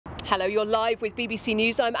Hello, you're live with BBC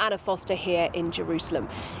News. I'm Anna Foster here in Jerusalem.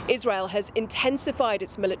 Israel has intensified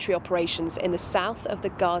its military operations in the south of the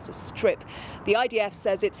Gaza Strip. The IDF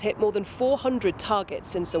says it's hit more than 400 targets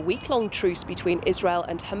since a week-long truce between Israel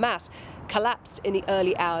and Hamas collapsed in the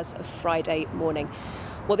early hours of Friday morning.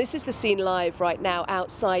 Well, this is the scene live right now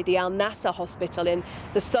outside the Al-Nasser hospital in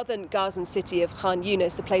the southern Gazan city of Khan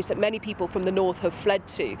Yunis, a place that many people from the north have fled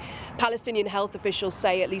to. Palestinian health officials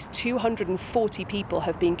say at least 240 people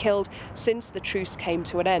have been killed since the truce came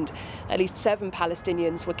to an end. At least 7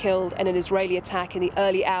 Palestinians were killed in an Israeli attack in the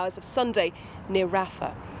early hours of Sunday near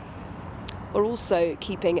Rafah. We're also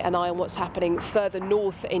keeping an eye on what's happening further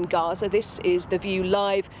north in Gaza. This is the view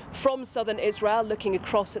live from southern Israel, looking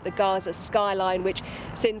across at the Gaza skyline, which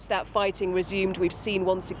since that fighting resumed, we've seen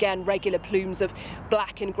once again regular plumes of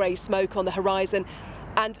black and grey smoke on the horizon.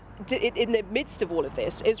 And in the midst of all of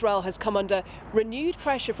this, Israel has come under renewed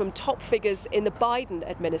pressure from top figures in the Biden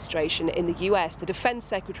administration in the US. The Defense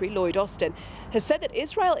Secretary, Lloyd Austin, has said that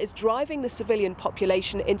Israel is driving the civilian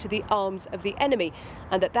population into the arms of the enemy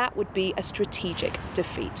and that would be a strategic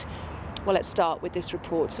defeat. Well, let's start with this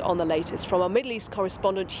report on the latest from our Middle East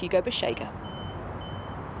correspondent, Hugo Beshega.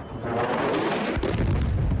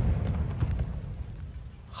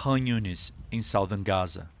 Khan Yunis in southern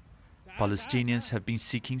Gaza. Palestinians have been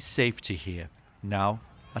seeking safety here, now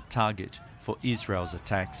a target for Israel's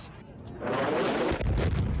attacks.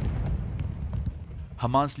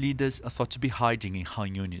 Hamas leaders are thought to be hiding in Khan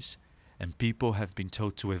Yunis, and people have been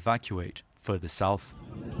told to evacuate further south.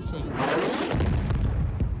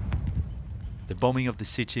 The bombing of the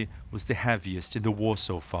city was the heaviest in the war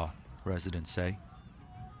so far, residents say.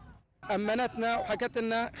 The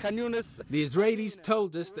Israelis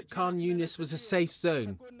told us that Khan Yunis was a safe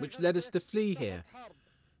zone, which led us to flee here.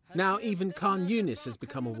 Now even Khan Yunis has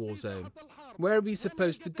become a war zone. Where are we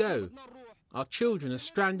supposed to go? Our children are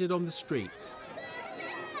stranded on the streets.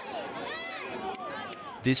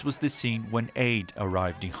 This was the scene when aid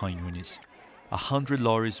arrived in Khan Yunis. 100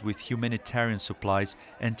 lorries with humanitarian supplies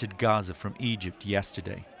entered Gaza from Egypt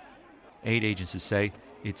yesterday. Aid agencies say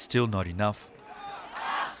it's still not enough.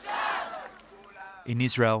 In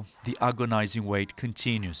Israel, the agonizing wait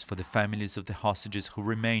continues for the families of the hostages who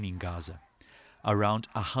remain in Gaza. Around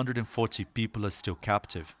 140 people are still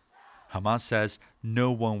captive. Hamas says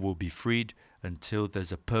no one will be freed until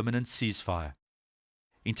there's a permanent ceasefire.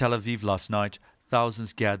 In Tel Aviv last night,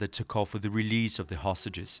 thousands gathered to call for the release of the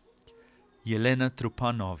hostages. Yelena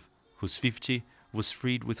Trupanov, who's 50, was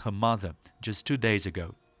freed with her mother just 2 days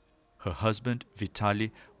ago. Her husband,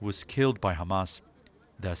 Vitaly, was killed by Hamas.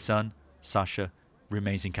 Their son, Sasha,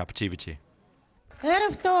 remains in captivity.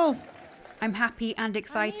 I'm happy and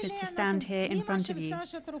excited to stand here in front of you.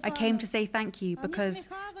 I came to say thank you because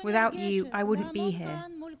without you I wouldn't be here.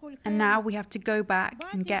 And now we have to go back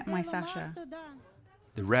and get my Sasha.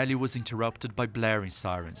 The rally was interrupted by blaring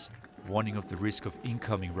sirens, warning of the risk of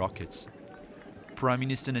incoming rockets. Prime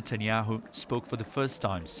Minister Netanyahu spoke for the first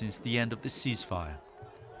time since the end of the ceasefire.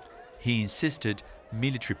 He insisted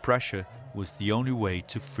military pressure was the only way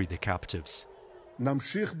to free the captives.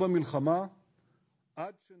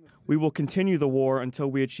 We will continue the war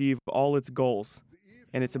until we achieve all its goals,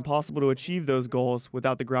 and it's impossible to achieve those goals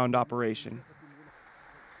without the ground operation.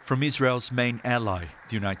 From Israel's main ally,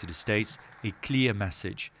 the United States, a clear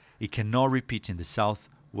message. It cannot repeat in the south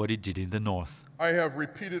what it did in the north. I have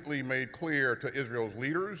repeatedly made clear to Israel's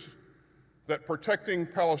leaders that protecting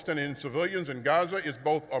Palestinian civilians in Gaza is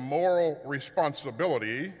both a moral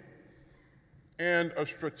responsibility and a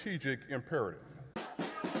strategic imperative.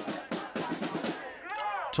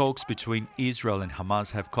 Talks between Israel and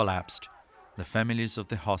Hamas have collapsed. The families of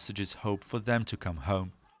the hostages hope for them to come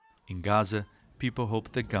home. In Gaza, people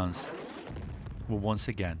hope the guns will once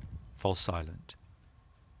again fall silent.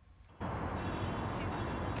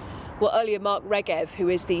 Well, earlier Mark Regev, who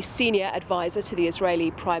is the senior advisor to the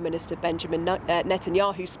Israeli Prime Minister Benjamin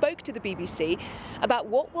Netanyahu, spoke to the BBC about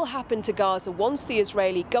what will happen to Gaza once the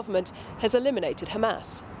Israeli government has eliminated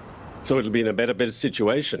Hamas. So it'll be in a better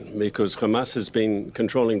situation because Hamas has been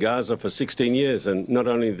controlling Gaza for 16 years, and not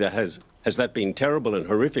only has that been terrible and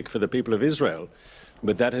horrific for the people of Israel,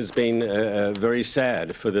 but that has been very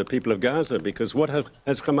sad for the people of Gaza, because what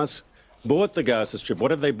has Hamas bought the Gaza Strip? What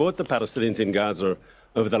have they bought the Palestinians in Gaza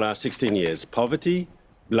over the last 16 years? Poverty,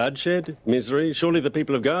 bloodshed, misery. Surely the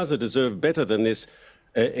people of Gaza deserve better than this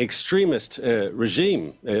extremist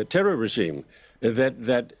regime, terror regime,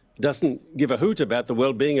 that doesn't give a hoot about the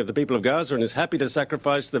well-being of the people of Gaza and is happy to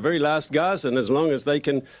sacrifice the very last Gazan as long as they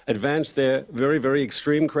can advance their very, very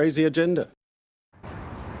extreme, crazy agenda.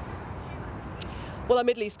 Well, our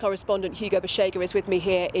Middle East correspondent Hugo Beshega is with me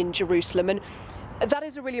here in Jerusalem. And That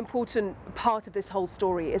is a really important part of this whole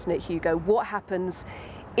story, isn't it, Hugo? What happens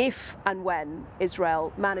if and when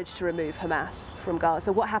Israel managed to remove Hamas from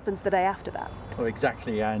Gaza? What happens the day after that? Oh,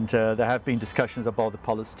 exactly, and there have been discussions about the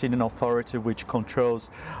Palestinian Authority, which controls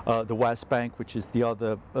the West Bank, which is the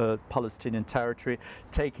other Palestinian territory,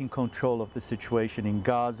 taking control of the situation in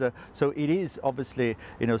Gaza. So it is obviously,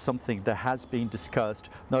 something that has been discussed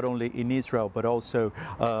not only in Israel but also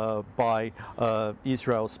by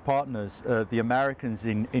Israel's partners, the Americans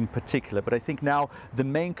in particular. But I think now the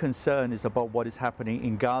main concern is about what is happening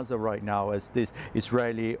in Gaza right now as this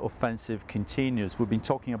Israeli offensive continues. We've been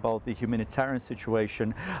talking about the humanitarian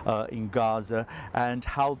situation in Gaza and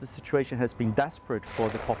how the situation has been desperate for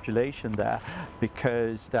the population there,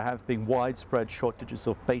 because there have been widespread shortages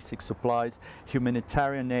of basic supplies,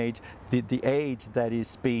 humanitarian aid, the aid that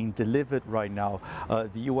is being delivered right now.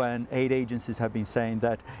 The UN aid agencies have been saying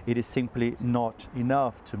that it is simply not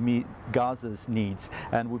enough to meet Gaza's needs,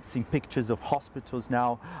 and we've seen pictures of hospitals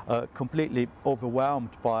now completely overwhelmed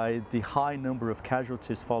by the high number of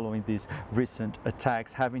casualties following these recent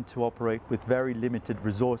attacks, having to operate with very limited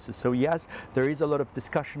resources. So yes, there is a lot of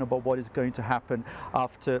discussion about what is going to happen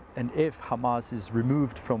after and if Hamas is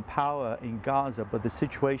removed from power in Gaza, but the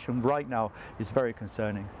situation right now is very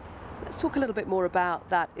concerning. Let's talk a little bit more about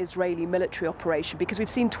that Israeli military operation, because we've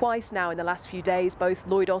seen twice now in the last few days, both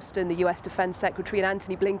Lloyd Austin, the US Defense Secretary, and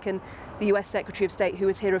Antony Blinken, the US Secretary of State, who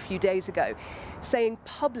was here a few days ago, saying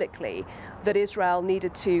publicly that Israel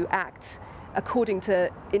needed to act according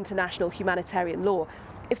to international humanitarian law.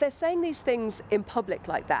 If they're saying these things in public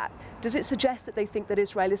like that, does it suggest that they think that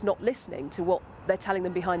Israel is not listening to what they're telling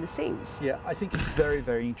them behind the scenes? Yeah, I think it's very,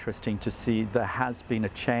 very interesting to see there has been a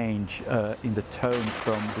change in the tone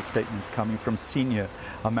from the statements coming from senior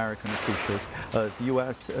American officials. The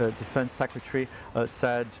US Defense Secretary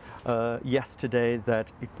said yesterday that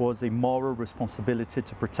it was a moral responsibility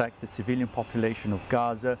to protect the civilian population of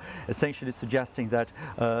Gaza, essentially suggesting that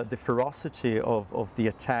the ferocity of the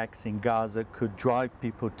attacks in Gaza could drive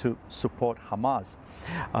people to support Hamas,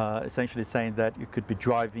 essentially saying that you could be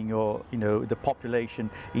driving the population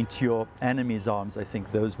into your enemy's arms. I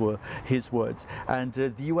think those were his words. And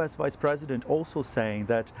the US Vice President also saying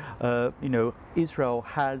that Israel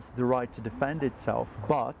has the right to defend itself,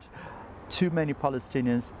 but too many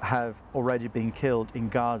Palestinians have already been killed in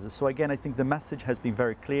Gaza. So again, I think the message has been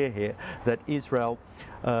very clear here that Israel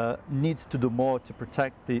needs to do more to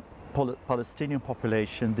protect the Palestinian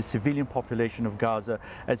population, the civilian population of Gaza,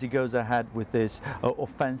 as it goes ahead with this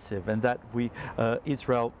offensive, and that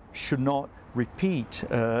Israel should not repeat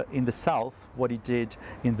in the south what it did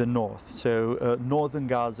in the north. So northern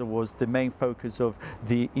Gaza was the main focus of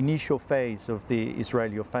the initial phase of the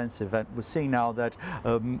Israeli offensive, and we're seeing now that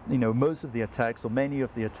most of the attacks, or many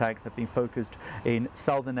of the attacks, have been focused in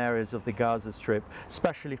southern areas of the Gaza Strip,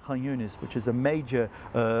 especially Khan Yunis, which is a major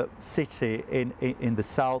city in the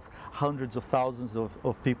south. Hundreds of thousands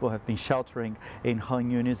of people have been sheltering in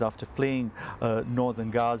Khan Yunis after fleeing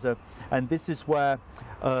northern Gaza, and this is where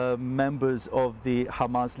members of the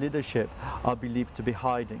Hamas leadership are believed to be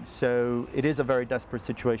hiding. So it is a very desperate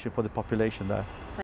situation for the population there.